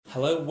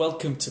Hello,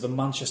 welcome to the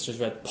Manchester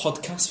Red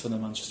podcast from the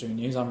Manchester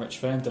News. I'm Rich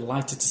Fair. I'm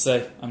delighted to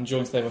say I'm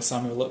joined today by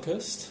Samuel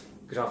Luckhurst.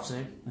 Good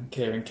afternoon. And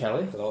Kieran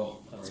Kelly.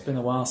 Hello. It's been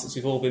a while since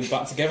we've all been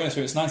back together,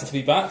 so it's nice to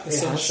be back. The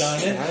sun's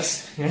shining. It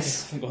has,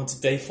 yes. I think we're on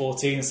to day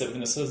 14 and something.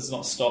 The sun's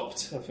not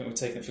stopped. I think we're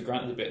taking it for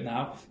granted a bit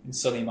now in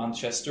sunny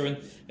Manchester.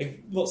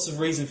 And lots of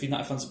reason for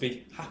United fans to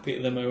be happy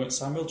at the moment.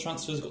 Samuel,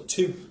 transfers, got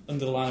 2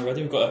 under the line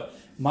already. We've got a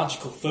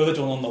magical third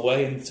one on the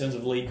way in terms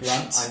of league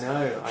grants. I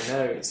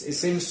know. It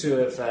seems to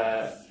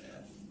have...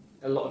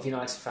 a lot of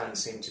United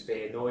fans seem to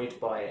be annoyed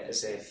by it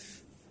as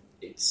if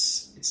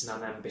it's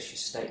an unambitious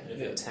statement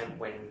of intent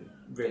when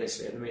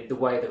realistically, I mean, the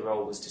way the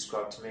role was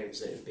described to me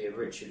was that it would be a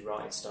Richard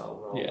Wright style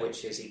role,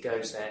 which is he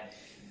goes there,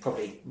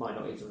 probably might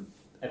not even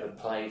ever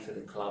play for the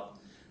club,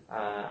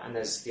 and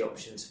there's the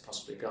option to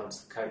possibly go onto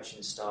the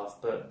coaching staff,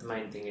 but the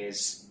main thing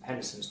is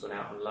Henderson's gone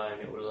out on loan.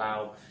 It will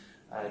allow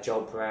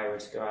Joel Pereira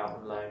to go out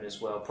on loan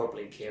as well,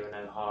 probably Kieran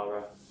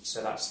O'Hara.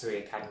 So that's 3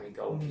 academy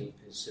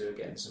goalkeepers who are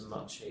getting some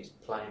much needed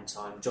playing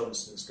time.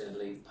 Johnson's going to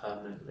leave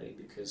permanently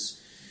because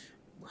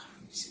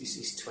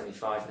he's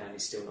 25 now and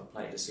he's still not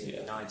played a senior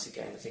United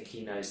game. I think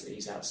he knows that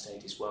he's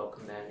outstayed his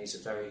welcome there, and he's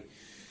a very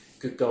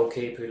good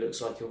goalkeeper who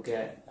looks like he'll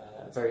get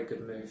a very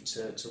good move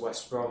to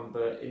West Brom.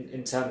 But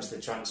in terms of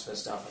the transfer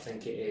stuff, I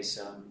think it is,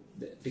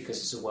 because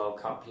it's a World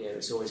Cup year,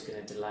 it's always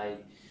going to delay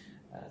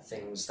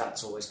things.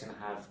 That's always going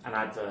to have an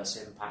adverse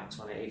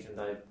impact on it, even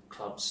though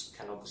clubs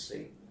can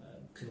obviously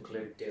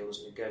conclude deals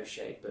and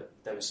negotiate, but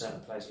there were certain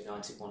players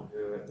United want who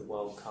are at the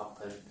World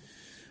Cup and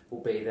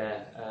will be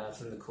there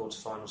from the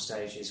quarter-final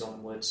stages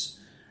onwards.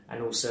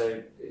 And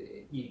also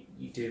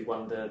you do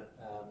wonder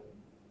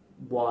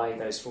why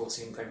those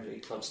 14 Premier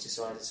League clubs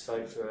decided to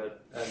vote for an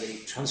early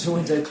transfer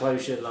window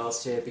closure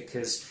last year,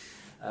 because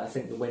I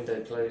think the window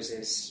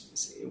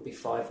closes, it'll be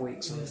 5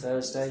 weeks on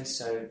Thursday,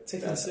 so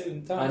Ticking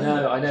soon. I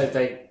know.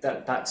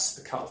 That's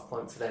the cut-off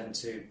point for them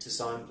to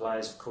sign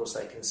players. Of course,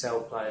 they can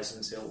sell players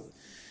until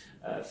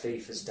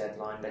FIFA's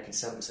deadline. They can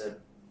sell them to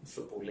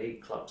Football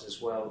League clubs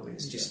as well. I mean,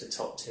 it's just the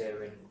top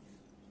tier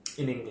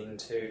in England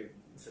too.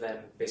 For them,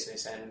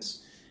 business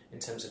ends in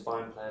terms of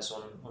buying players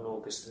on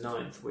August the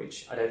 9th,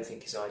 which I don't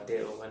think is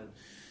ideal. And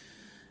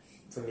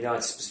from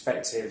United's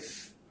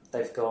perspective,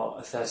 they've got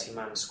a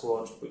 30-man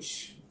squad,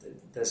 which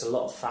there's a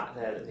lot of fat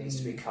there that needs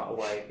to be cut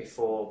away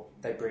before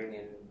they bring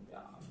in.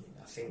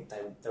 I think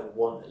they'll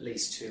want at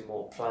least 2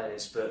 more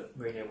players, but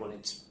Mourinho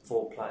wanted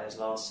 4 players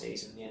last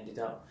season. He ended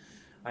up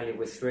only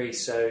with 3,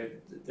 so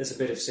there's a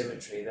bit of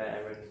symmetry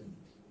there, and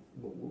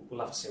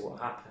we'll have to see what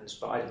happens.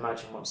 But I'd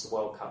imagine once the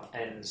World Cup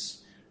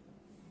ends,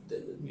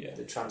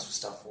 the transfer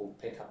stuff will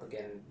pick up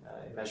again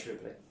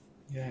immeasurably.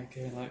 Yeah,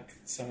 again, like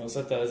Samuel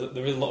said, there is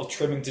a lot of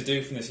trimming to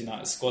do from this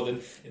United squad,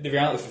 and the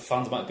reality for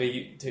fans might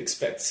be to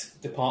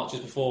expect departures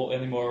before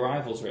any more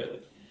arrivals,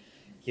 really.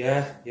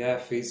 Yeah,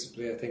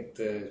 feasibly. I think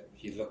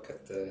you look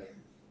at the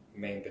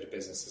main bit of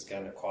business is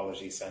getting a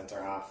quality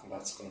centre half, and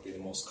that's going to be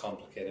the most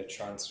complicated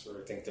transfer.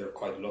 I think they're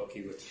quite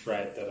lucky with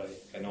Fred, that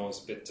I know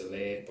is a bit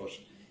delayed, but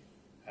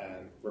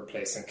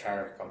replacing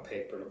Carrick on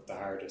paper looked the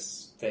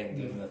hardest thing,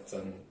 didn't it?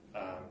 And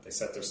they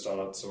set their stall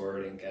out so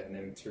early and getting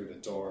him through the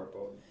door,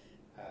 but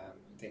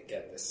I think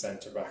getting the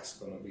centre back is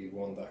going to be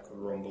one that could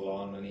rumble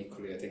on. And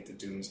equally, I think the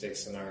doomsday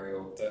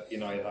scenario that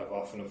United have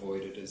often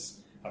avoided is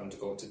having to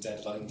go to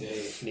deadline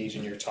day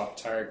needing your top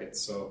target.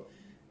 So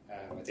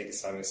I think, as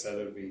Samuel said,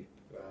 it'll be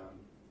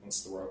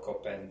once the World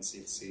Cup ends,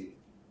 you'll see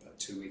that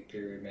 2-week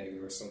period maybe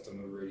where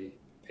something will really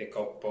pick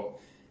up. But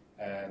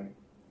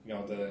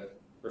the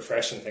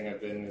refreshing thing I've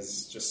been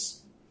is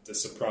just the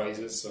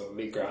surprises. So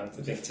Lee Grant,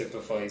 I think,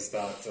 typifies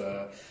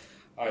that.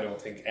 I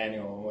don't think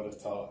anyone would have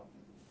thought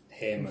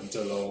him and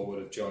Dalot would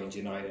have joined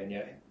United, and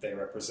yet they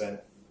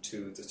represent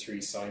 2 of the 3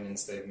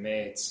 signings they've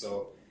made.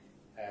 So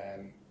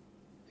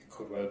it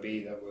could well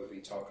be that we'll be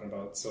talking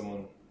about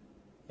someone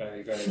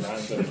very, very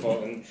random.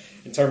 But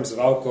in terms of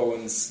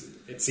outgoings,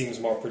 it seems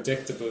more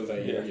predictable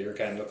that you're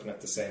again looking at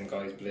the same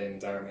guys, Blaine,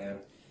 Darmian.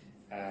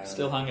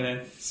 Still hanging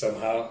in.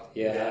 Somehow,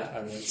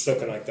 and it's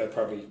looking like they'll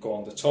probably go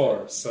on the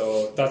tour.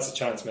 So that's a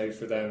chance maybe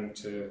for them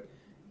to,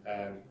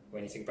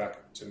 when you think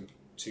back to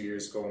 2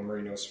 years ago when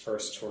Mourinho's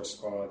first tour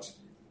squad,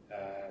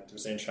 there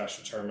was an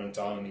international tournament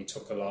on, and he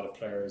took a lot of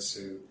players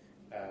who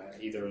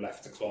either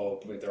left the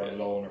club, either on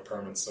loan or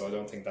permanent. So I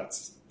don't think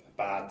that's a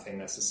bad thing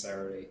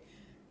necessarily.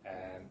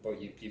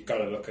 But you've got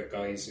to look at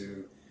guys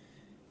who,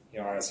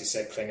 are, as you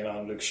said, clinging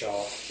on. Luke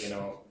Shaw,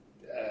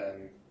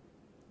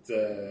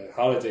 the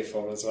holiday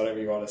photos, whatever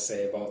you want to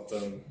say about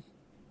them,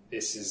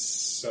 this is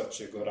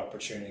such a good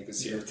opportunity,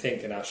 because you're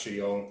thinking Ashley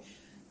Young,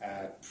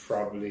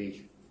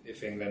 probably,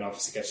 if England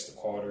obviously gets to the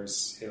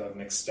quarters, he'll have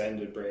an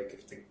extended break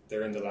if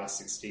they're in the last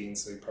 16,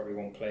 so he probably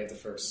won't play the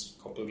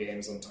first couple of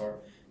games on tour.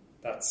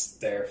 That's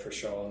there for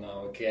Shaw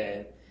now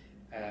again.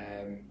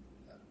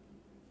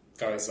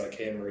 Guys like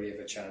him really have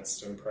a chance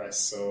to impress,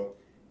 so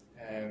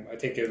I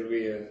think it'll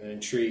be an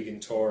intriguing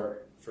tour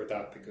for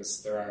that,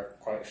 because there are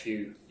quite a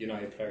few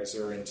United players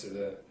who are into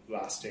the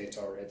last 8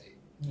 already.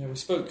 Yeah, we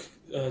spoke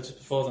just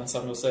before then,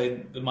 Samuel,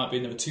 saying there might be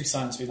another 2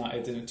 signings for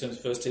United in terms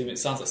of first team. It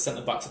sounds like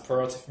centre-back's a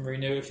priority for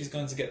Mourinho. If he's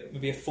going to get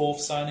maybe a 4th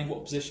signing,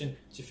 what position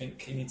do you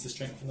think he needs to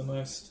strengthen the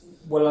most?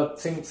 Well, I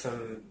think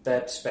from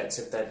their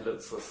perspective, they'd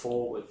look for a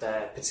forward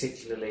there,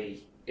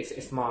 particularly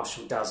if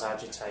Marshall does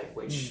agitate,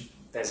 which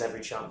there's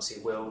every chance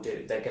he will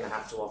do. They're going to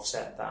have to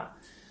offset that.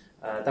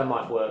 That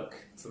might work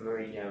for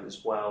Mourinho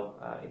as well.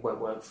 It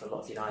won't work for a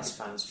lot of United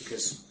fans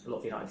because a lot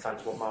of United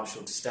fans want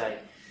Marshall to stay.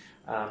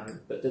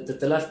 But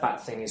the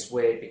left-back thing is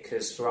weird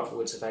because for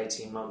upwards of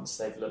 18 months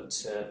they've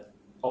looked at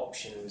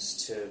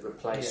options to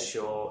replace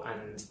Shaw,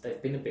 and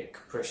they've been a bit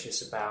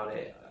capricious about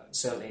it.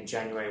 Certainly in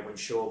January when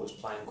Shaw was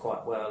playing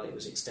quite well, it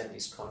was extend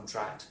his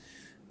contract.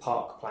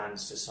 Park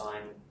plans to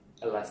sign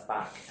a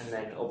left-back, and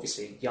then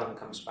obviously Young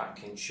comes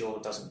back in. Shaw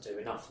doesn't do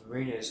enough in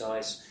Mourinho's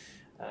eyes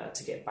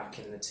to get back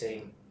in the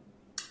team,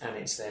 and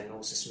it's then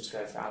all systems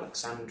go for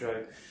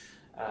Alexandro.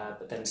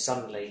 But then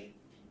suddenly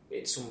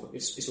it's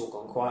all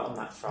gone quiet on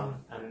that front,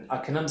 and I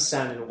can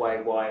understand in a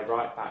way why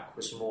right back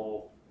was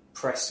more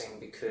pressing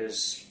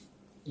because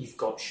you've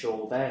got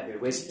Shaw there,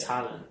 who is a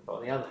talent, but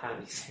on the other hand,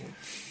 you think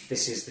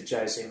this is the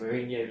Jose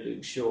Mourinho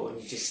Luke Shaw, and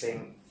you just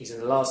think he's in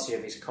the last year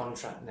of his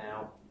contract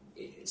now.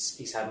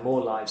 He's had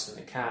more lives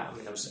than a cat. I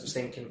mean, I was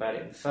thinking about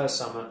it in the first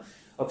summer.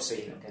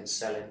 Obviously, you're not going to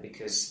sell him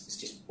because it's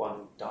just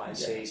one dire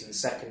season. The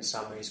second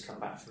summer, he's come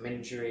back from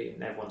injury,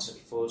 and everyone's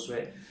looking forward to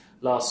it.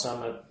 Last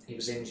summer, he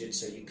was injured,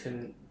 so you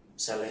couldn't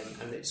sell him,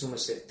 and it's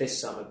almost like this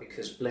summer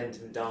because Blind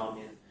and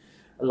Darmian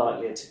are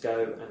likelier to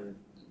go, and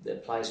the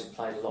players have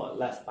played a lot at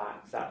left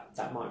back,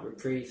 that might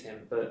reprieve him.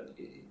 But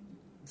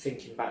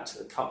thinking back to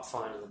the cup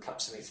final, the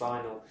cup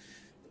semi-final,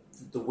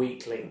 the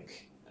weak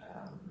link,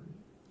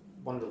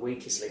 one of the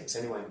weakest links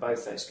anyway in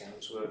both those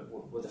games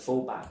were the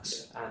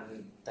fullbacks,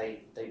 and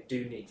they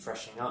do need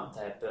freshening up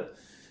there. But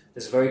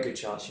there's a very good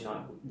chance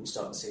United will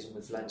start the season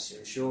with Valencia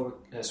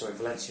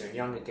and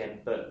Young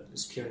again. But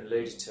as Kieran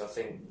alluded to, I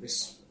think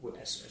this,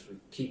 as we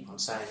keep on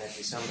saying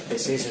every summer,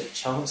 this is a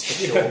chance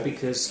for Shaw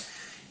because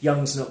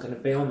Young's not going to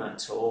be on that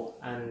tour,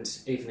 and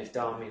even if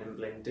Darmian and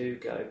Blind do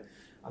go,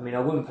 I mean, I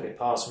wouldn't put it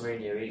past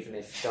Mourinho, even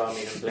if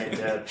Darmian and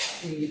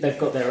Blind they've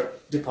got their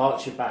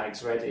departure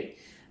bags ready.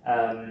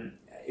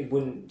 It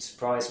wouldn't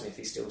surprise me if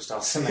he still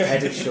starts them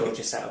ahead of Shaw,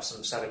 just out of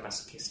some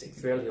sadomasochistic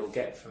thrill he'll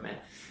get from it.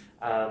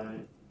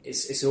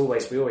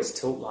 We always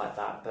talk like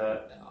that,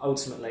 but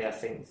ultimately I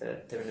think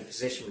that they're in a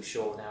position with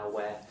Shaw now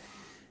where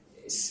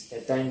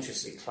they're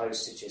dangerously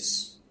close to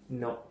just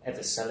not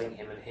ever selling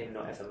him and him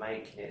not ever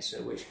making it, so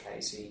in which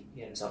case he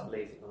ends up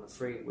leaving on a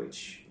free,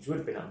 which would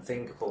have been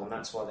unthinkable, and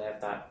that's why they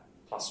have that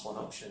 +1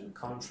 option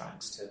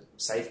contracts to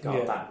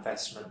safeguard that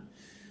investment.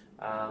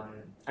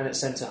 And at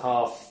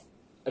centre-half,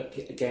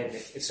 again,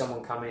 if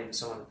someone come in,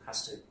 someone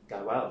has to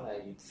go out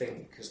there, you'd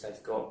think, because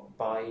they've got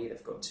Bailly,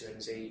 they've got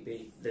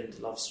Tuanzebe,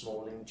 Lindelof,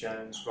 Smalling,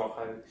 Jones,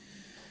 Rojo.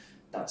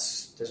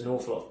 There's an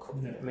awful lot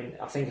of... I mean,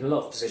 I think in a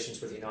lot of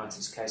positions with United,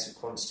 it's a case of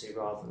quantity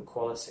rather than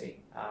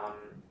quality.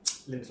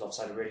 Lindelof's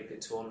had a really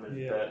good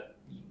tournament, but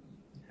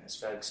as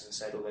Ferguson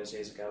said all those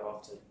years ago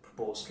after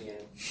Borski and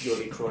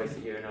Joeri Cruyff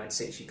at Euro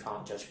 96, you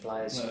can't judge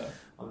players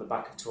on the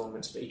back of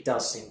tournaments, but he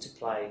does seem to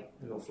play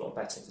an awful lot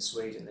better for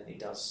Sweden than he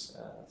does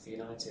for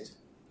United.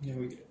 Yeah,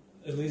 we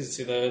alluded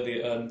to there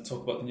earlier,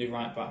 talk about the new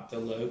right back,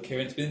 Del Low.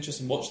 Kieran, it's been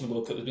interesting watching the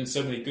World Cup. There's been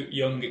so many good,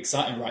 young,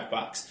 exciting right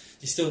backs.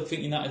 Do you still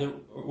think United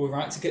were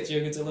right to get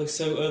Diogo Del Low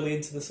so early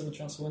into the summer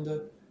transfer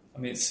window? I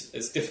mean,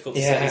 it's difficult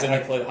to say. He's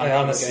only played I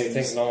honestly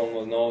think no one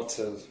will know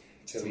till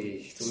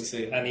we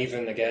see it. And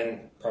even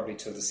again, probably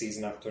till the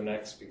season after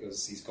next,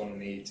 because he's going to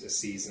need a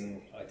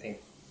season. I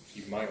think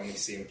you might only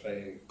see him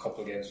play a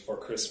couple of games before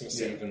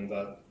Christmas, even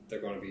that they're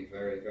going to be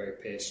very, very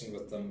patient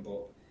with them.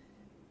 But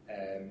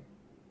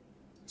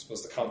I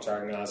suppose the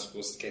counter-argument, as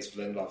was the case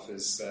with Lindelof,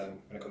 is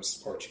when it comes to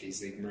the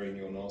Portuguese league,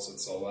 Mourinho knows it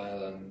so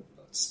well and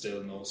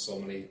still knows so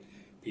many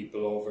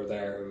people over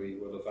there who he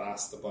would have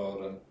asked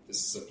about, and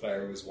this is a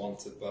player who is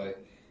wanted by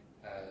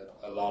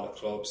a lot of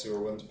clubs who are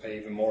willing to pay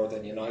even more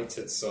than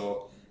United.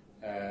 So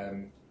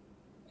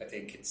I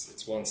think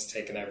it's once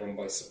taken everyone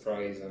by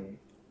surprise, and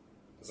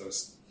as I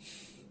was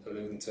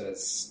alluding to,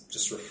 it's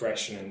just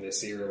refreshing in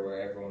this era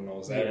where everyone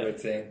knows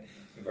everything.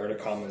 Inverted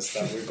commas,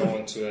 that we're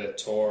going to a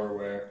tour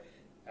where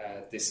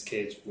this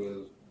kid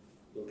will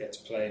get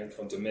to play in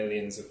front of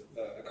millions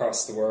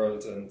across the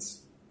world, and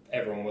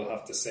everyone will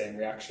have the same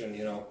reaction.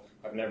 You know,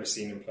 I've never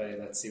seen him play.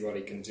 Let's see what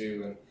he can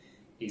do, and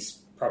he's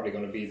probably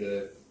going to be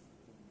the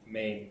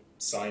main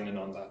signing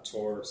on that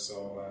tour.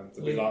 So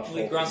there'll be a lot of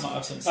Lee Grant might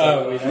have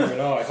something. We never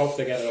know. I hope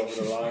they get it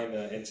over the line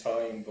in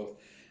time, but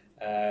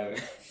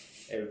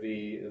it'll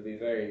be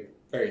very,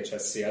 very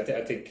interesting to see.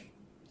 I think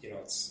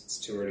it's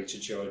too early to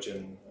judge,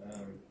 and I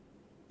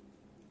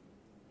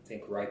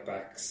think right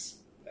backs.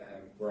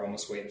 We're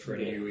almost waiting for a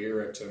new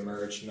era to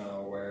emerge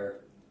now, where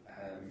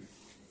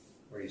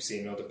you've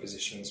seen other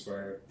positions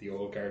where the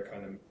old guard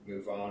kind of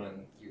move on,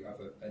 and you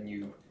have a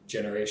new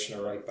generation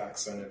of right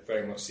backs, and it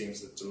very much seems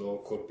that Del Low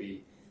could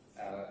be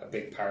a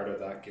big part of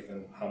that,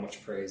 given how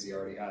much praise he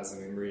already has. I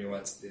mean, Mourinho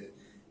went to the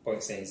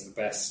point saying he's the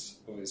best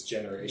of his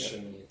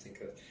generation. You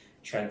think of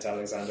Trent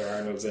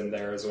Alexander-Arnold's in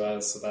there as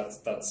well, so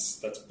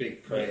that's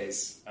big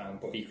praise.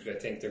 But equally, I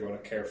think they're going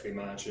to carefully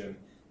manage him,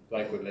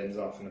 like with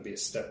Lindelof, and it'll be a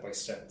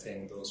step-by-step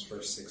thing those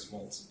first 6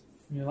 months.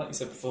 Yeah, like you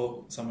said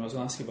before, Samuel, I was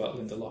going to ask you about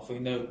Lindelof. We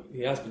know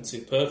he has been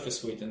superb for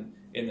Sweden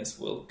in this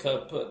World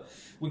Cup, but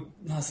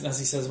as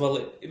he says, well,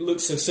 it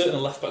looks so certain a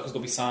left back was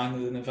going to be signed,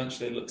 and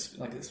eventually it looks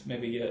like it's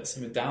maybe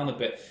simmered down a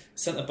bit.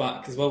 Centre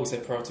back as well, we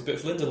said priority, but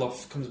if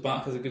Lindelof comes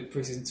back as a good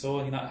pre-season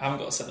tour and you haven't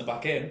got a centre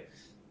back in, do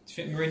you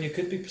think Mourinho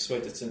could be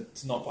persuaded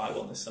to not buy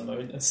one this summer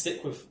and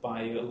stick with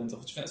buying Lindelof? Do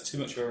you think that's too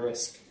much of a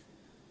risk?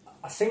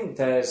 I think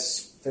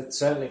there's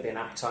certainly been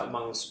appetite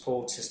among the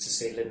supporters to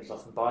see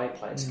Lindelof and Bailly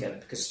play together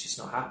because it's just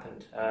not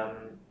happened.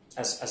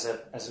 As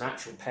an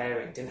actual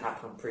pairing, it didn't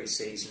happen on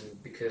pre-season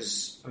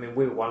because, I mean,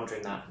 we were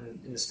wondering that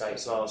in the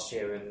States last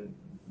year, and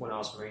when I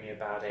asked Mourinho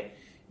about it,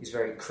 he was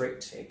very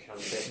cryptic.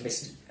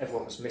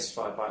 Everyone was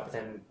mystified by it, but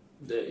then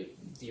the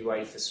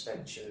UEFA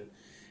suspension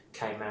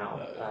came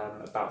out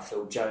about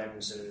Phil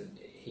Jones, and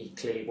he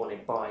clearly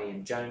wanted Bailly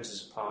and Jones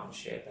as a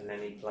partnership, and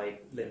then he played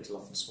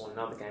Lindelof and Swan in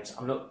other games.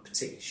 I'm not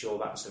particularly sure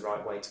that was the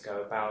right way to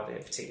go about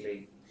it,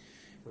 particularly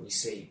when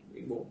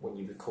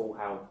you recall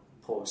how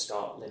poor a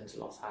start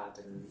Lindelof had,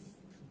 and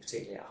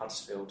particularly at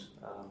Huddersfield.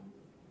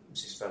 It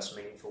was his first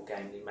meaningful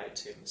game, and he made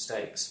 2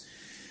 mistakes.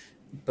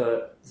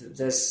 But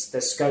there's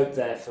scope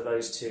there for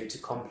those two to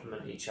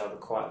complement each other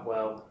quite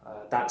well.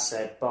 That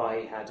said,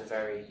 Bailly had a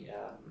very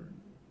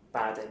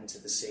bad end to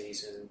the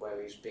season where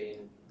he was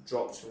being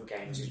dropped from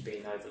games, he's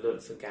being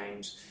overlooked for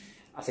games.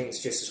 I think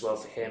it's just as well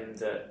for him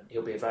that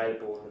he'll be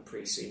available on the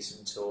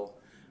pre-season tour,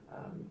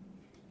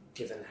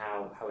 given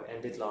how it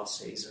ended last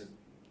season.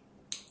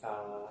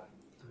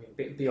 I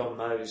mean, beyond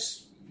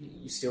those,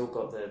 you still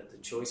got the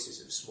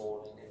choices of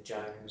Smalling and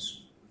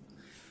Jones,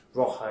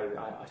 Rojo.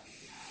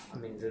 I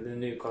mean, the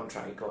new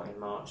contract he got in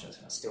March,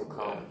 I still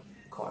can't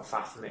quite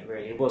fathom it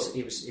really. He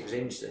was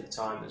injured at the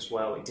time as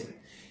well. It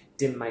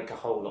didn't make a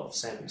whole lot of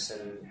sense,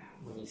 and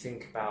when you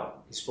think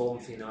about his form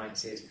for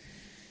United,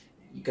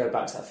 you go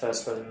back to that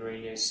first spell in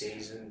Mourinho's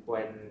season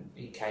when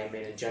he came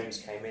in and Jones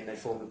came in, they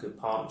formed a good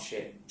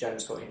partnership.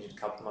 Jones got injured a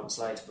couple of months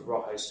later, but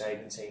Rojo stayed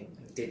in the team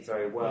and did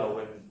very well.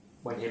 And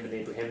when him and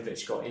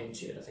Ibrahimovic got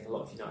injured, I think a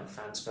lot of United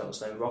fans felt as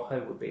though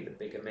Rojo would be the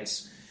bigger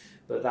miss.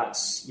 But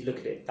you look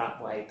at it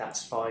that way,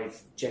 that's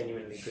 5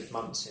 genuinely good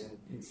months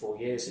in 4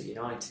 years at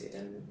United,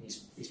 and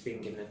he's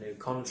been given a new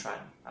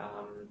contract.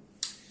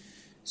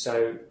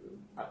 So,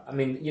 I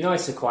mean,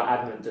 United are quite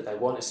adamant that they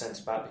want a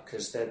centre-back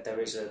because there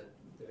is a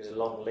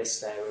long list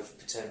there of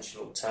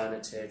potential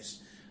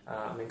alternatives.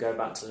 I mean, going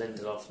back to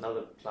Lindelof,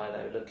 another player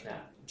they were looking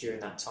at during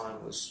that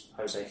time was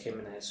Jose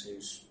Jimenez,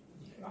 who's,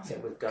 I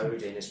think with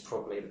Godin is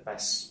probably the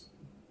best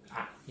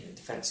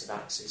defensive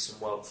axis in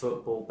world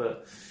football,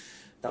 but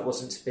that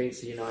wasn't to be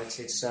for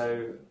United.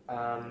 So,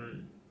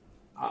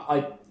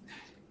 I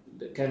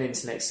going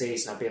into next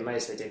season, I'd be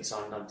amazed if they didn't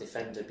sign another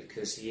defender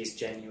because he is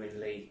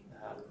genuinely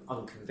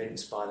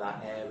unconvinced by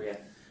that area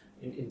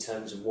in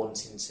terms of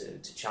wanting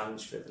to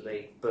challenge for the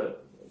league.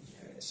 But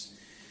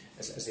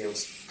as the old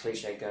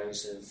cliche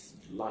goes of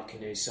like a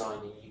new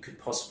signing, you could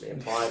possibly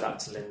apply that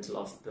to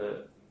Lindelof,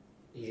 but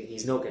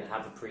he's not going to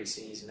have a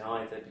pre-season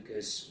either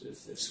because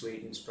of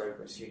Sweden's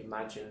progress. You'd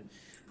imagine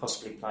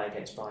possibly play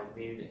against Bayern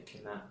Munich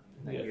in that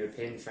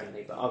European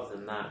friendly, but other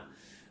than that,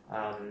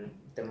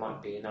 there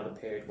might be another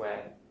period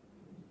where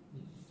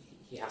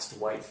he has to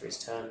wait for his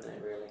turn there,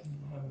 really.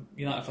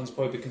 United fans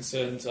probably be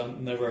concerned. I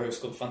know Rojo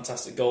scored a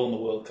fantastic goal in the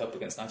World Cup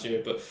against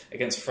Nigeria, but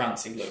against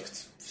France he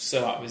looked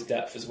so out of his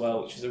depth as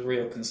well, which is a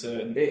real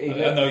concern.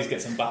 I know he's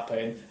getting Mbappe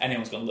and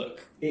anyone's going to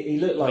look. He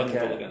looked like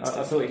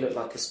I thought he looked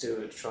like a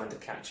steward trying to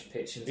catch a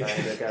pitch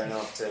invader going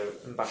after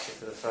Mbappe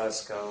for the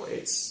first goal.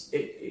 It's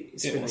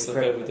been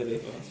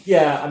incredible.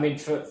 Yeah, I mean,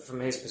 from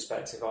his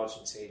perspective,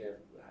 Argentina,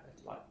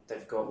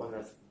 they've got one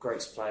of the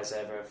greatest players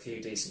ever, a few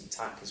decent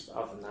attackers, but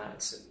other than that,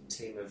 it's a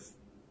team of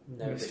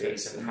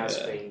nobodies and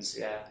has-beens.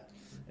 Yeah,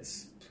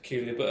 it's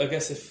peculiar, but I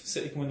guess if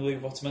City can win the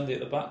league with Otamendi at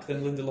the back,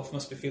 then Lindelof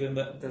must be feeling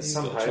that there's he's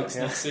some got a chance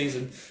next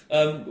season.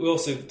 We're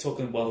also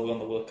talking while we're on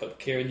the World Cup,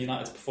 Kieran,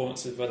 United's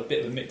performances have had a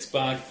bit of a mixed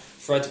bag.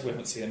 Fred, we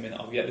haven't seen a minute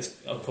of yet.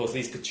 Of course,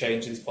 these could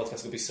change. These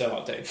podcasts could be so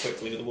outdated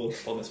quickly with the World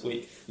Cup on this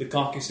week.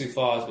 Lukaku so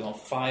far has been on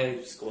fire.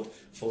 He's scored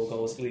 4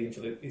 goals,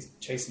 he's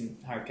chasing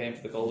Harry Kane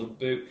for the Golden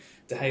Boot.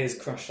 De Gea's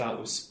crashed out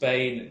with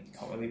Spain. You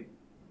can't really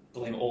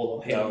blame it all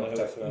on him,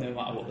 no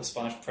matter what the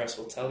Spanish press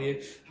will tell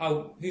you.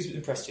 Who's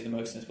impressed you the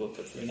most in this World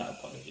Cup from a United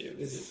point of view?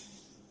 Is it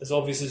as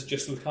obvious as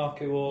just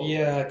Lukaku? Or?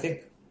 Yeah, I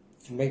think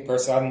for me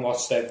personally, I haven't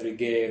watched every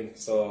game,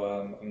 so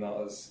I'm not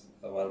as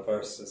well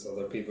versed as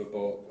other people,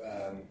 but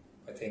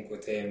I think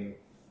with him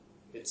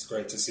it's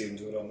great to see him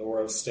do it on the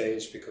world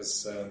stage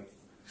because I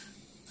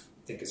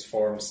think his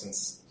form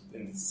since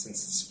the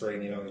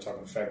spring, you're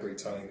talking February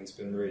time, it's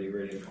been really,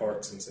 really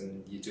important,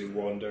 and you do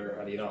wonder,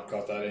 had he not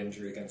got that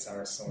injury against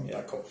Arsenal in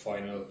that cup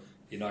final,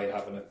 United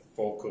having a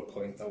focal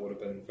point, that would have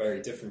been very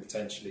different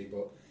potentially,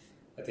 but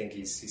I think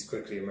he's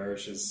quickly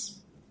emerged as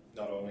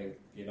not only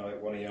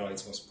one of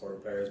United's most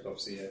important players, but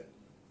obviously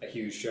a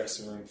huge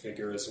dressing room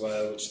figure as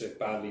well, which they've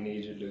badly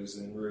needed,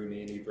 losing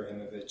Rooney and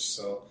Ibrahimovic.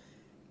 So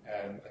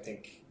I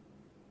think,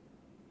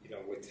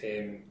 with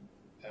him,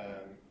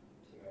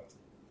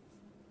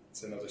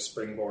 it's another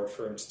springboard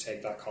for him to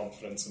take that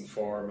confidence and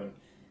form. And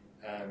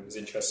it was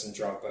interesting,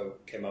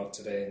 Dropout came out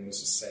today and was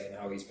just saying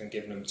how he's been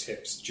giving him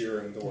tips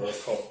during the World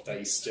Cup, that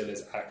he still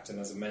is acting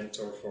as a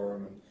mentor for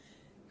him.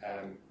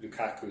 And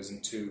Lukaku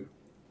isn't too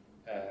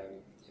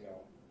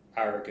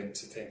arrogant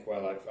to think,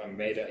 well, I'm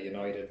made at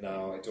United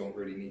now, I don't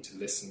really need to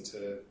listen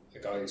to a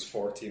guy who's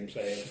 14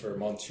 playing for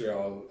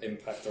Montreal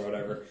Impact or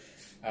whatever.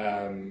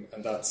 And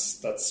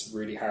that's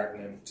really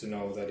heartening to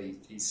know that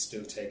he's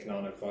still taking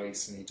on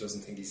advice and he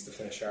doesn't think he's the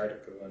finished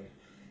article. And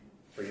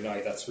for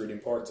United, that's really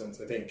important.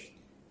 I think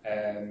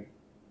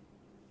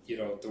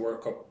the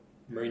World Cup,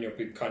 Mourinho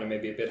be kind of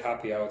maybe a bit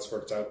happy how it's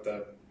worked out,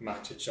 that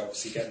Matic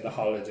obviously getting the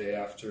holiday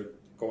after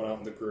going out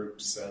in the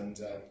groups, and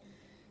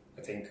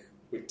I think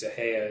with De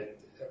Gea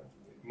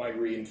might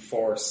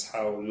reinforce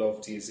how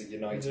loved he is at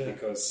United,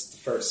 because the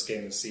first game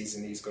of the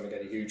season he's going to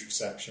get a huge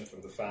reception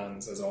from the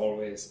fans as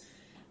always,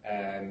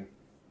 and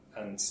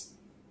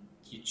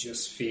you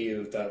just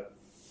feel that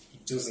he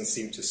doesn't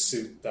seem to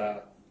suit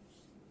that.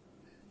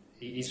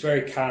 He's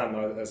very calm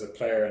as a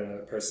player and a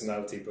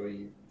personality, but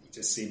he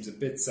just seems a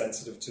bit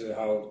sensitive to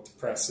how the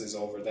press is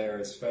over there.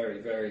 It's very,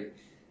 very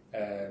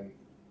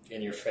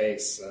in your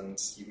face, and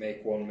you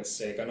make one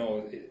mistake. I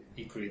know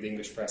equally the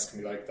English press can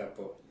be like that,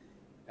 but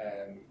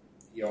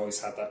you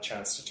always had that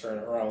chance to turn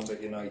it around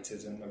at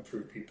United and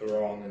prove people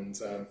wrong. And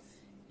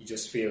you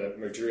just feel at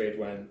Madrid,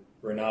 when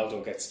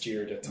Ronaldo gets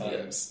jeered at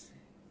times,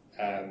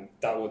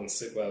 that wouldn't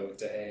sit well with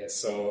De Gea.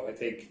 So I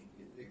think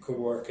it could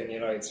work in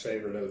United's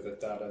favour a little bit,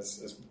 that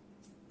as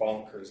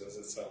bonkers as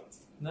it sounds.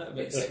 No, but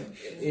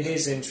it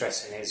is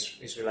interesting,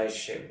 his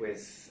relationship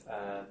with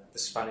the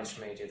Spanish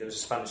media. There was a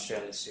Spanish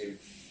journalist who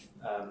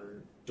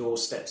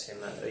doorstepped him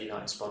at a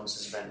United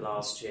sponsors event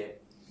last year,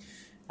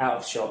 out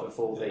of shot with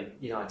all the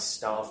United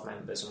staff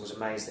members, and was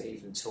amazed that he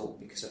even talked,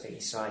 because I think he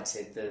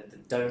cited the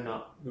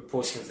donut,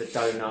 reporting of the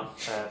donut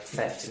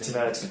theft in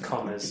inverted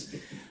commas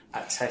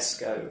at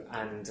Tesco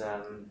and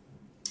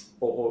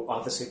or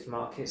other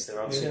supermarkets. There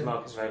are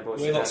supermarkets available.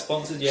 We're not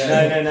sponsored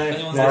yet. No.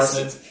 Anyone's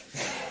listening?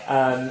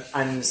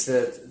 And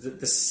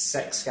the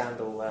sex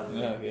scandal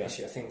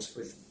issue, I think it was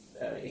with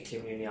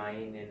Ike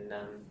Muniain in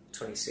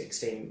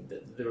 2016.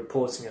 The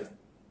reporting of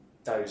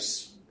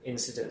those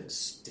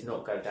incidents did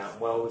not go down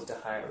well with De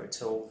Gea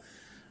at all,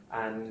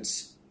 and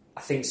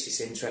I think it's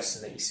just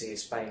interesting that you see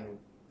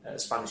a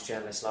Spanish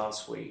journalist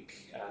last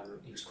week.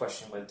 He was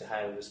questioning whether De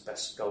Gea was the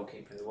best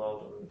goalkeeper in the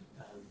world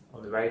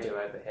on the radio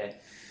over here,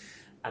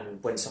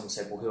 and when someone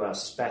said, well, who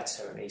else is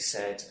better, and he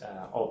said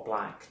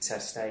Oblak, Ter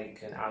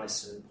Stegen,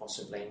 Alisson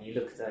possibly, and you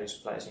look at those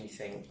players and you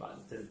think,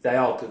 like, they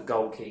are good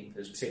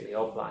goalkeepers, particularly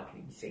Oblak,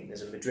 and you think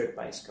there's a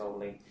Madrid-based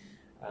goalie,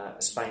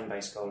 a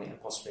Spain-based goalie,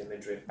 and possibly a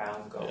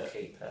Madrid-bound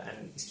goalkeeper,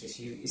 and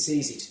it's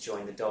easy to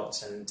join the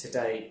dots. And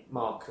today,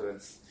 Marco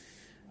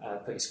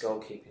have put his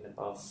goalkeeping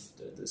above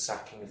the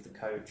sacking of the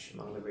coach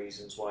among the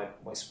reasons why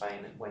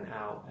Spain went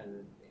out,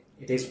 and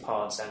it is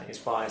parts and it's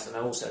biased. And I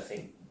also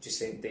think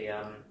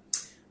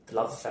the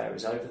love affair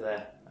is over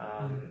there.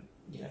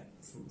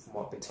 From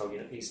what I've been told,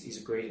 he's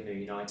agreed a new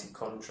United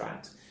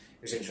contract.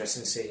 It was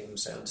interesting to see him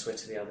say on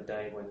Twitter the other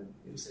day, when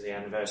it was the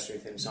anniversary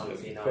of him signing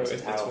for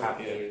United, how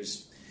happy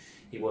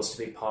he was to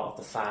be part of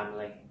the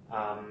family.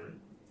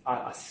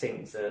 I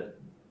think that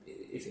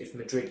if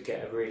Madrid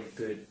get a really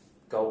good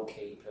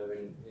goalkeeper,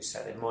 and who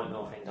said they might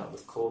not end up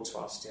with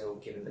Courtois still,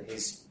 given that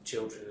his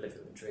children live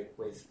in Madrid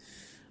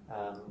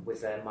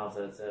with their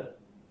mother, that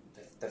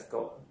they've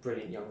got a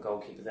brilliant young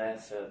goalkeeper there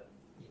for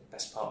the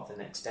best part of the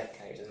next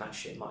decade, and that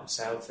ship might have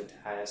sailed for De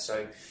Gea.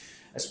 So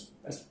as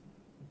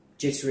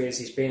jittery as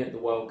he's been at the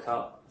World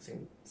Cup, I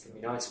think from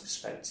United's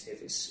perspective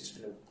it's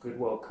been a good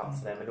World Cup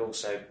for them, and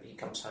also he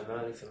comes home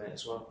early from it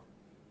as well.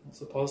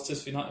 Lots of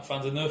positives for United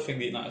fans. Another thing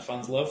that United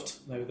fans loved,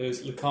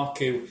 those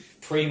Lukaku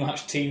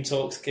pre-match team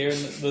talks, Kieran.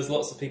 There's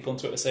lots of people on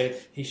Twitter saying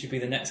he should be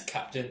the next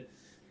captain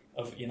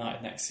of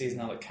United next season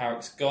now that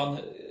Carrick's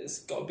gone. It's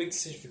got a big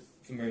decision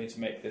for Mourinho to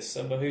make this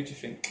summer. Who do you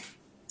think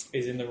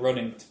is in the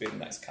running to be the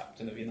next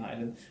captain of United,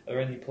 and are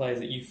there any players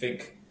that you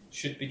think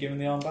should be given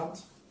the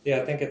armband?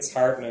 Yeah, I think it's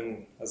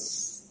heartening,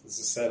 as I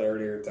said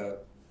earlier,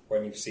 that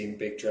when you've seen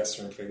big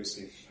dressing room figures,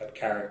 you've had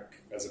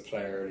Carrick as a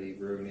player,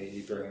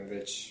 Rooney,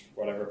 Ibrahimovic,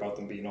 whatever about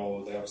them being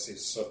old, they obviously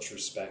have such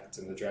respect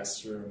in the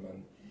dressing room,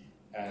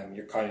 and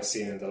you're kind of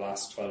seeing in the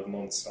last 12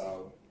 months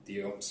how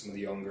some of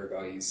the younger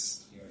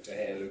guys, De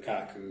Gea,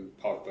 Lukaku,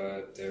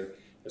 Pogba, they're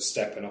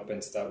stepping up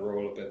into that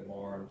role a bit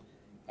more.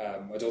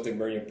 I don't think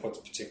Mourinho puts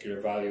particular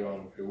value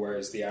on who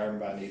wears the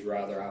armband. He'd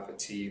rather have a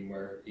team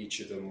where each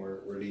of them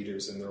were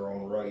leaders in their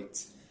own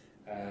right.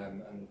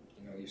 And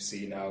you've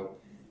seen how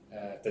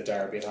the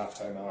derby at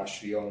halftime, how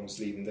Ashley Young's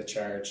leading the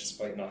charge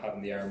despite not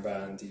having the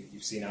armband.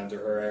 You've seen Ander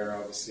Herrera,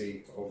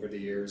 obviously, over the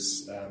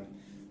years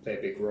play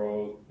a big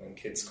role when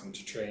kids come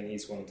to train.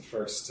 He's one of the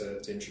first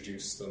to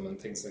introduce them and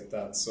things like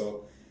that.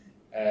 So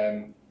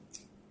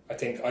I I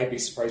think I'd be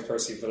surprised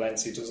personally if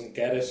Valencia doesn't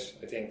get it.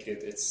 I think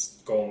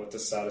it's going with the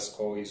status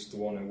quo. He's the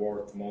one who wore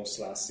it the most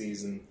last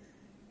season.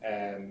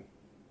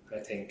 I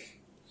think,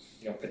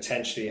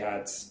 potentially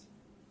had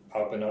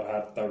Pogba not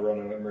had that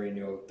run with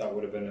Mourinho, that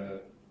would have been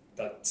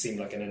that seemed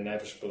like an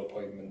inevitable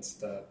appointment.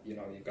 That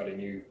you've got a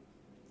new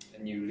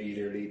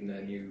leader leading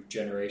a new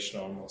generation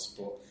almost.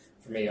 But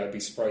for me, I'd be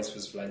surprised if it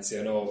was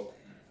Valencia. I know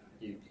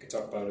you could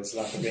talk about his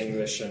lack of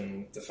English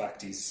and the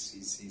fact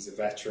he's a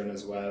veteran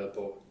as well,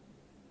 but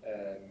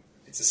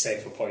it's a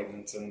safe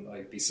appointment, and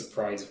I'd be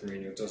surprised if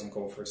Mourinho doesn't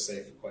go for a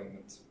safe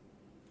appointment.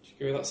 Do you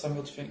agree with that,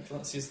 Samuel? Do you think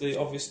Valencia is the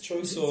obvious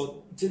choice?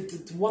 Or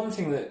the one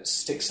thing that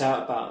sticks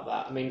out about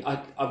that, I mean,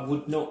 I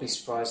would not be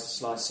surprised the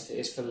slightest if it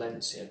is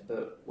Valencia,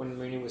 but when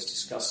Mourinho was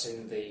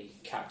discussing the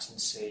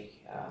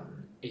captaincy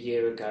a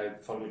year ago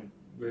following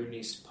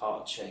Rooney's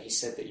departure, he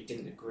said that he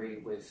didn't agree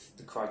with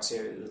the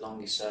criteria that the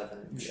longest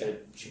servant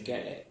should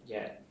get it.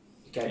 Yet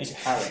he gave it to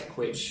Carrick,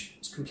 which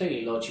is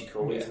completely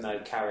logical, even though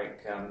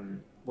Carrick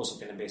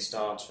wasn't going to be a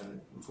starter, and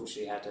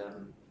unfortunately had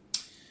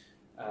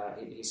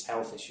his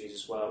health issues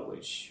as well,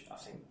 which I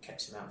think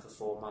kept him out for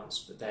 4 months.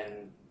 But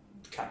then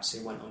the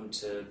captaincy went on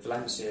to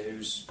Valencia,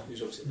 who's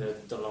obviously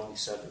the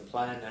longest serving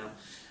player now.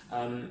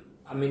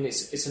 I mean,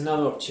 it's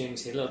another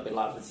opportunity, a little bit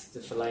like with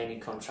the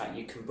Fellaini contract.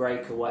 You can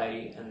break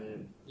away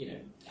and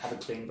have a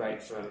clean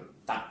break from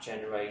that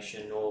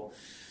generation, or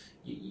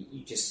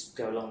you just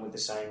go along with the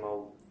same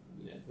old.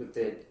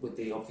 With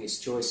the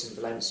obvious choice in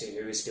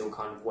Valencia, who is still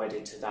kind of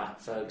wedded to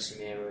that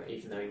Ferguson era,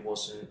 even though he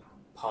wasn't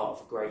part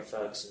of a great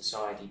Ferguson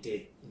side, he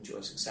did enjoy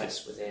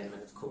success with him,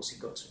 and of course he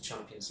got to a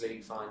Champions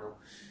League final.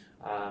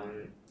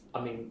 I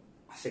mean,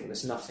 I think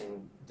there's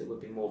nothing that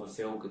would be more of a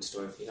feel-good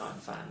story for United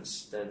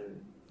fans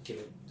than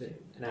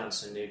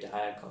announcing a new De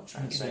Gea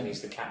contract, saying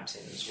he's the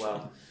captain as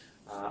well.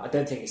 I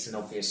don't think he's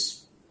not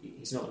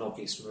an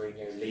obvious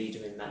Mourinho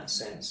leader in that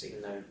sense,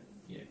 even though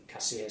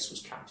Casillas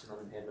was captain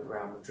on him at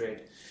Real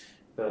Madrid.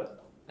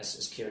 But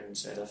as Kieran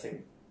said, I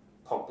think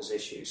Pogba's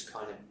issues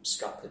kind of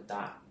scuppered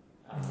that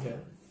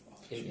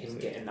in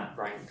getting that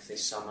rank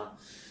this summer.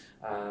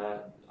 I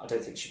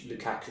don't think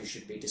Lukaku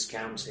should be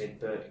discounted,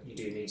 but you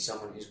do need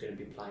someone who's going to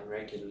be playing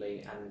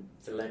regularly, and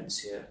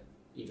Valencia,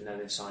 even though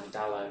they've signed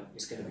Dalot,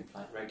 is going to be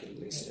playing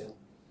regularly still.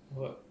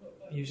 Well,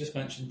 you just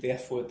mentioned the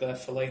F word there,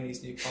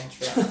 Fellaini's new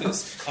contract. I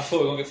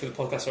thought we won't get through the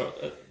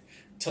podcast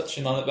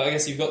touching on it, but I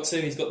guess he's got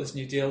this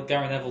new deal.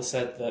 Gary Neville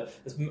said that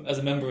as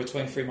a member of a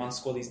 23-man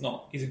squad,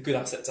 he's a good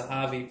asset to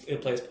have. He'll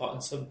play his part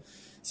in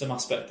some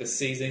aspect this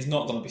season. He's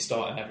not going to be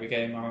starting every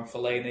game. Aaron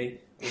Fellaini,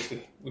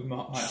 we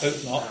might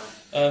hope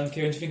not. Kieran,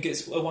 do you think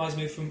it's a wise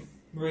move from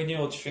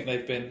Mourinho, or do you think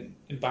they've been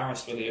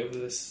embarrassed really over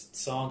this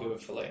saga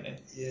with Fellaini?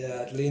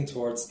 Yeah, I'd lean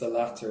towards the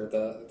latter.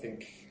 That I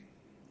think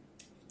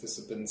this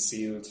had been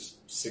sealed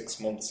 6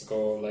 months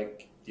ago,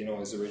 like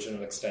his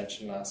original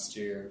extension last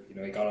year. He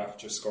got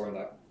after scoring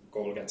that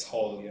goal against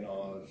Hull.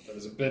 There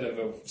was a bit of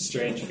a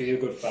strange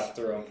feel-good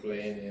factor on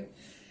Fellaini, and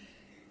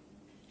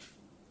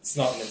it's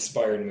not an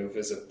inspiring move,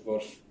 is it?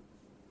 But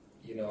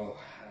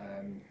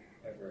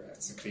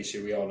it's a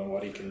cliche. We all know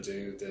what he can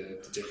do,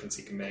 the difference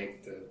he can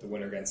make. The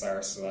winner against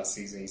Arsenal last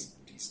season,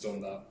 he's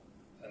done that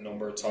a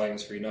number of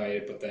times for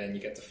United. But then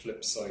you get the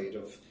flip side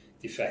of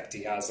the effect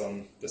he has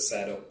on the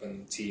setup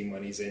and team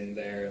when he's in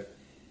there.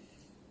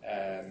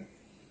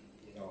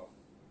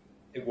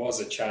 It was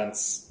a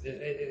chance.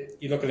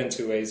 You look at it in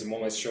two ways. In one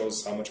way, it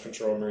shows how much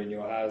control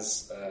Mourinho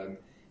has.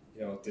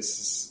 This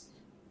is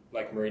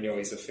like Mourinho.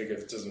 He's a figure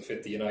that doesn't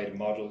fit the United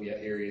model. Yet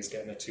here he is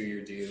getting a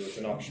 2-year deal with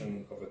an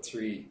option of a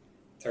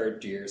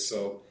third year.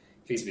 So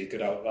feasibly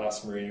could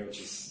outlast Mourinho,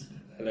 which is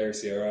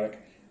hilariously ironic.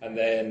 And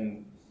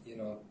then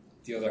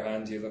the other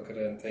hand, you look at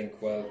it and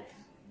think, well,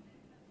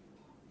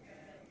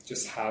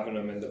 just having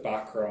him in the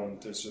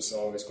background, there's just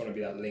always going to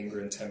be that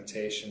lingering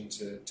temptation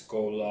to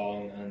go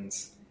along. And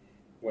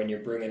when you're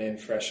bringing in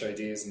fresh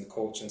ideas in the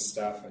coaching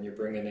staff, and you're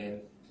bringing in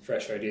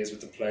fresh ideas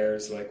with the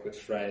players, like with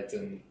Fred,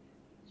 and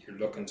you're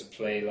looking to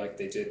play like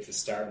they did the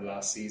start of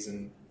last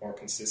season more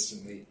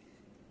consistently,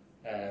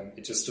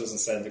 it just doesn't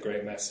send a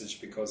great message,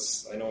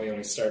 because I know he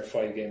only started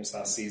 5 games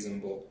last season,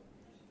 but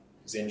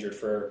he was injured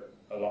for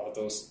a lot of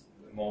those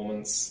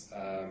moments.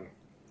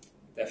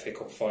 The FA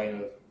Cup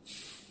final,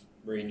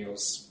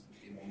 Mourinho's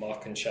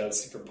mocking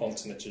Chelsea for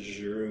punting it to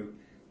Giroud.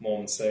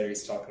 Moments later,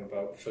 he's talking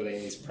about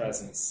Fellaini's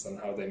presence and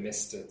how they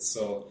missed it.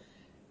 So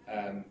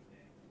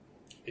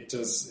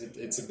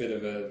it's a bit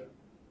of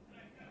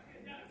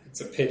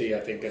it's a pity, I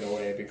think, in a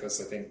way,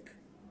 because I think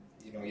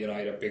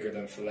United are bigger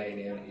than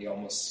Fellaini, and he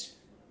almost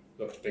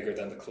looked bigger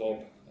than the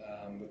club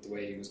with the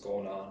way he was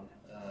going on.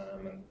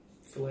 And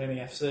Fellaini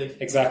FC.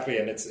 Exactly,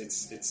 and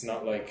it's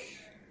not like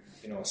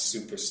a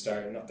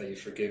superstar. Not that you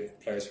forgive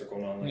players for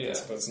going on like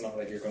this, but it's not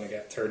like you're going to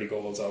get 30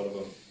 goals out of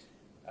him.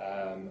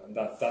 And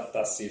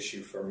that's the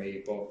issue for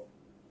me. But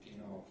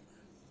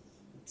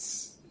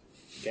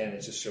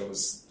it just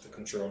shows the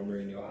control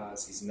Mourinho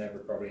has. He's never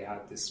probably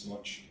had this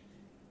much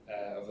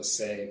of a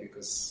say,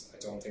 because I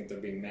don't think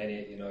there'll be many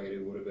at United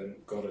who would have been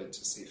gutted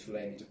to see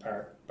Fellaini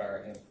depart,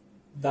 bar him.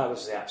 that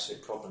was the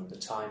absolute problem, the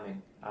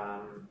timing.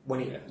 When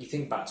you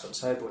think back to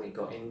October when he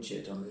got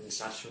injured on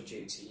international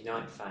duty,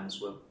 United fans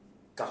were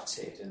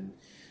gutted and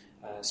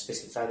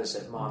spitting feathers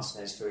at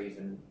Martinez for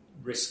even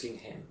risking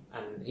him.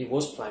 And he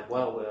was playing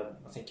well.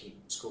 I think he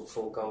scored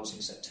 4 goals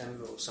in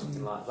September or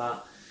something like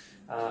that.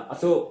 I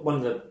thought one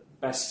of the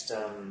best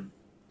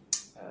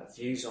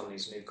views on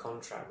his new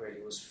contract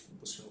really was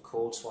from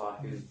Courtois,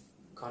 who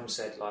kind of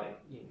said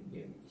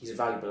he's a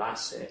valuable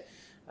asset.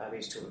 He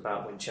was talking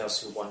about when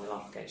Chelsea were 1-0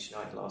 up against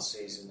United last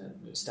season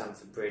at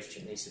Stamford Bridge,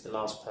 and he said the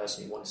last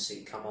person he wanted to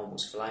see come on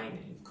was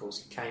Fellaini. Of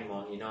course, he came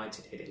on.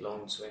 United hit it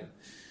long to him,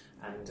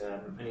 and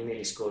he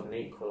nearly scored an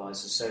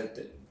equaliser. So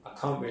I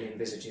can't really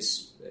envisage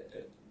his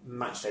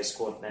matchday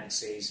squad next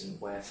season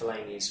where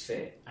Fellaini is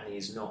fit and he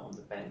is not on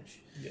the bench,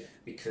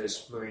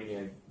 because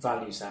Mourinho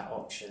values that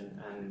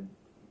option, and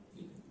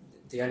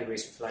the only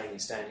reason Fellaini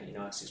is staying at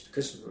United is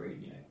because of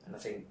Mourinho, and I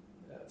think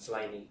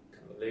Fellaini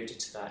kind of alluded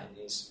to that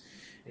in his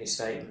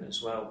statement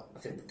as well. I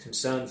think the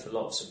concern for a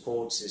lot of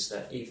supporters is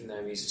that even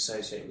though he's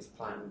associated with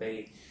Plan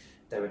B,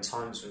 there are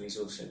times when he's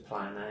also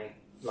Plan A,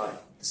 like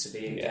the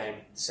Sevilla game,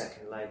 the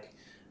second leg.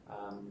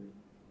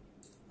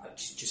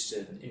 Just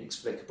an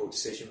inexplicable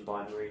decision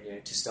by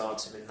Mourinho to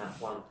start him in that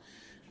one.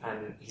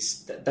 And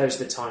those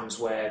are the times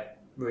where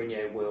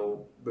Mourinho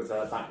will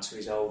revert back to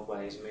his old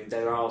ways. I mean,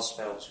 there are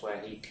spells where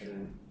he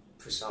can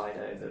preside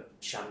over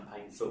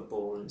champagne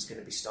football and it's going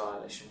to be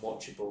stylish and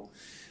watchable.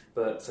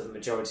 But for the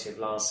majority of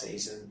last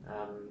season,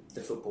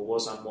 the football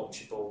was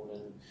unwatchable.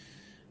 And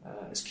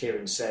as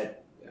Kieran said,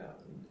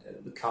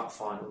 the cup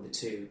final, the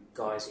 2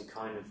 guys he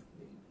kind of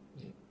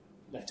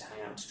left to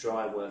hang out to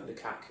dry were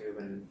Lukaku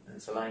and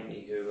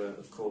Fellaini, who are,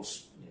 of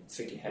course,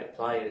 figurehead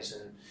players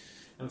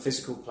and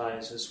physical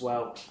players as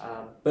well.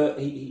 But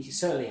he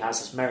certainly has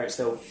his merits.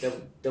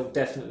 There'll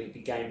definitely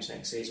be games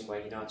next season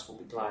where United will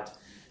be glad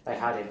they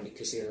had him,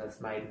 because he'll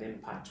have made an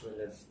impact. He'll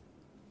have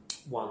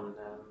won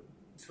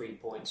 3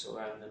 points or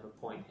earned them a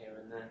point here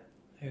and there.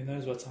 Who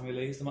knows by the time he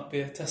leaves? There might be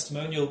a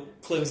testimonial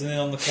closing in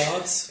on the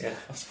cards. Yeah. I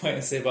have to wait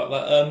and see about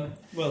that.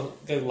 Well,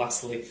 go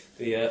lastly,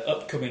 the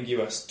upcoming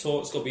US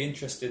tour. It's got to be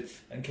interesting.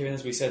 And Kieran,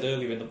 as we said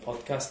earlier in the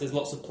podcast, there's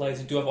lots of players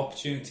who do have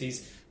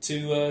opportunities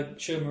to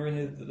show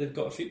Mourinho that they've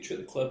got a future at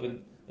the club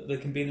and that they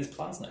can be in his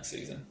plans next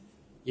season.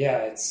 Yeah,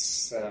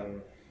 it's...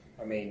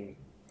 I mean,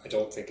 I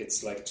don't think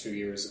it's like 2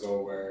 years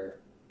ago where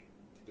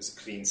it was a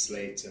clean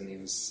slate and he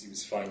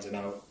was finding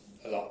out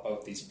a lot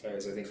about these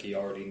players. I think he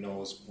already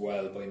knows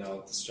well by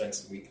now the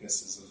strengths and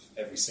weaknesses of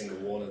every single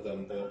one of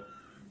them, but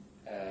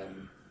I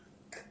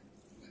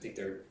think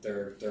there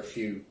are a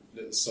few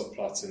little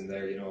subplots in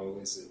there.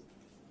 Is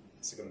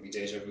it going to be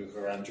deja vu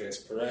for Andreas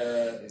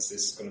Pereira? Is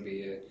this going to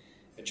be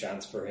a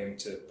chance for him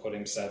to put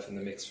himself in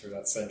the mix for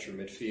that central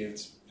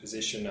midfield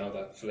position now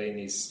that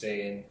Fellaini's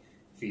staying?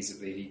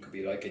 Feasibly, he could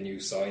be like a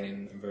new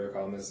signing in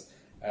Verkamers.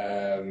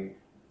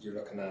 You're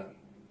looking at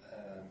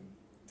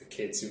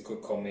kids who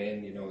could come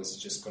in, is it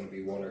just going to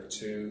be 1 or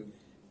 2?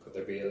 Could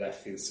there be a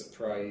left field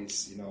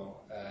surprise?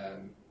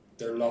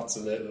 There are lots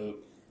of little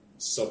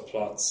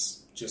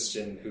subplots just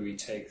in who he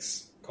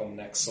takes come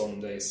next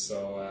Sunday.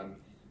 So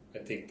I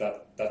think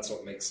that's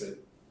what makes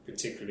it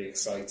particularly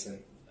exciting.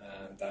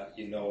 That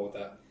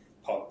that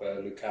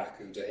Pogba,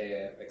 Lukaku, De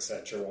Gea,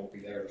 etc. won't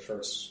be there the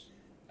first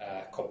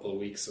couple of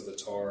weeks of the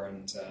tour,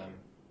 and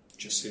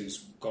just who's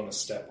going to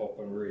step up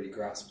and really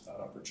grasp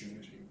that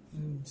opportunity.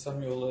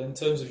 Samuel, in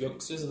terms of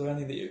youngsters, are there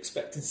any that you're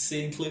expecting to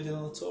see included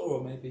on the tour,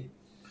 or maybe?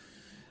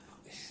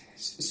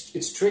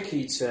 It's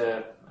tricky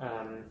to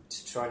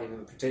try and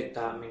even predict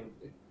that. I mean,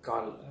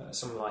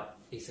 someone like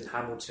Ethan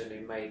Hamilton,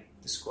 who made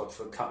the squad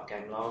for a cup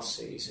game last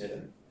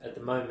season, at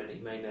the moment he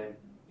may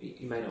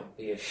not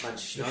be a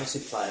Manchester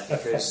United player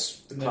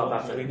because the club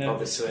haven't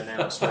bothered to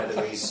announce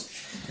whether he's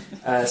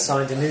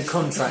signed a new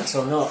contract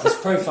or not. His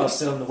profile's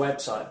still on the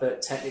website,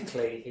 but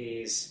technically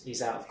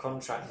he's out of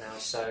contract now.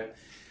 So,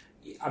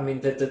 I mean,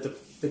 the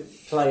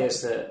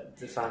players that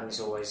the fans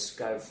always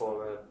go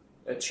for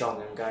are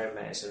Chong and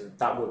Gomez, and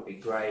that would be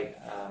great.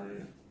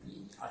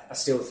 I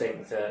still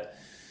think that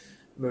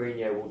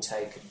Mourinho will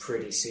take a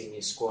pretty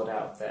senior squad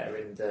out there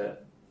in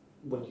that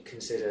when you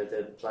consider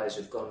the players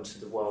who've gone to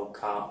the World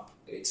Cup,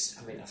 I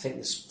think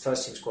this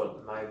first team squad at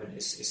the moment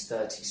is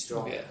 30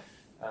 strong. Yeah.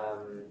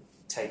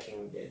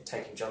 Taking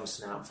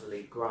Johnson out for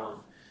Lee Grant,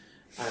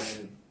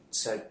 and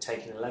so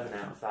taking 11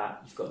 out of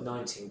that, you've got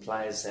 19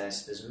 players there.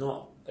 So there's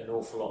not an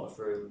awful lot of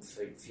room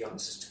for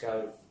youngsters to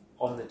go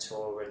on the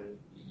tour, and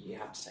you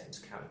have to take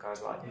into account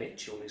guys like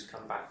Mitchell, who's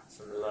come back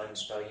from the loan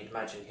spell. You'd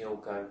imagine he'll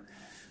go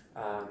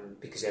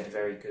because he had a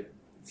very good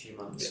few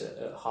months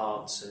at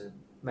Hearts, and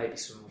maybe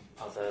some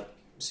other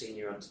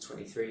senior under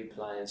 23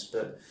 players,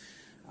 but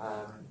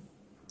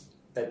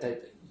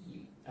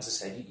as I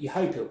said, you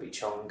hope it'll be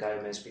Chong and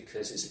Gomez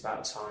because it's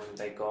about time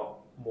they got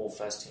more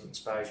first team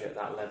exposure at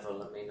that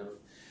level. I mean,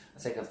 I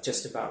think I've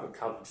just about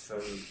recovered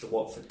from the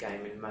Watford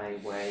game in May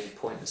where he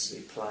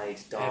pointlessly played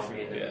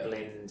Darmian and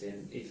Blind,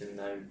 even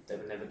though they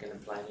were never going to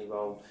play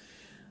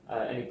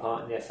any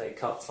part in the FA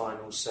Cup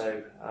final.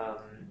 So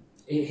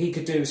he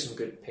could do some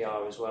good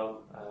PR as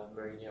well.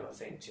 Mourinho, I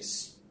think,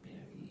 just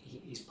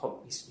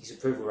his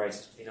approval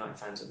ratings for United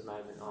fans at the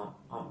moment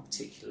aren't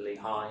particularly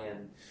high,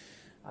 and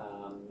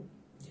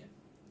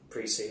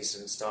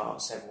pre-season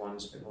starts,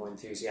 everyone's a bit more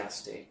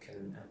enthusiastic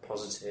and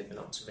positive and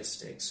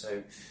optimistic.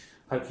 So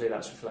hopefully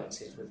that's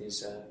reflected with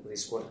his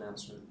squad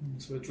announcement.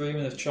 So we're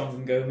dreaming of Chong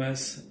and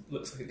Gomez.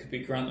 Looks like it could be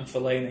Grant and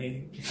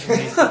Fellaini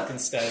he's back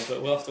instead,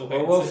 but we'll have to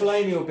wait. Well,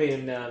 Fellaini will be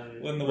in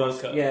win the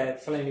World Cup. Yeah,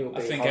 Fellaini will be.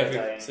 I think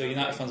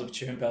United fans will be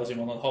cheering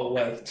Belgium on the whole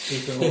way to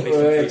keep him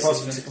away from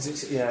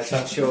pre-season. Yeah, so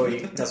I'm sure he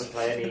doesn't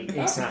play any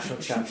international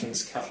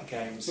Champions Cup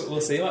games. But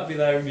we'll see. He might be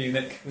there in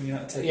Munich when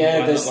United take.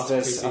 I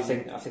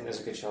think there's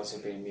a good chance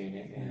he'll be in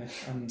Munich. Yeah.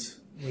 And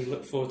we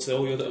look forward to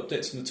all your other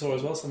updates from the tour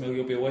as well. Samuel,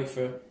 you'll be away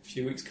for a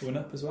few weeks coming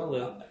up as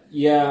well.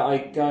 Yeah, I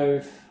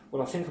go.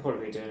 Well, I think I'll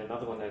probably be doing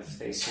another one of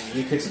these.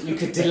 You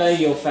could delay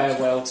your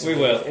farewell to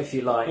me if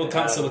you like. We'll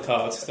cancel the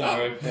card. Don't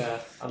worry. Yeah,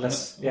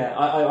 unless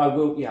I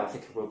will. Yeah, I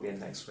think it will be in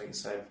next week.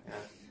 So yeah.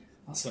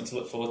 That's something to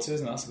look forward to,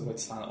 isn't it? That's a good way to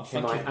sign it off.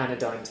 My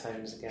anodyne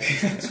tones again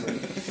next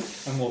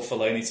week. And more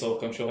Fellaini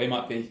talk, I'm sure. He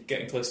might be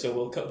getting close to a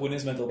World Cup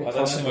winners medal by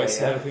then anyway,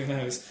 so who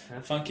knows.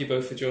 Yeah. Thank you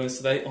both for joining us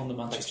today on the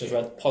Manchester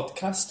Red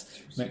podcast.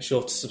 Make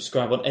sure to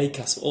subscribe on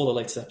Acast for all the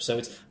latest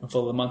episodes and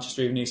follow the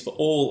Manchester Evening News for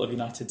all of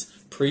United's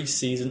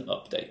pre-season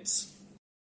updates.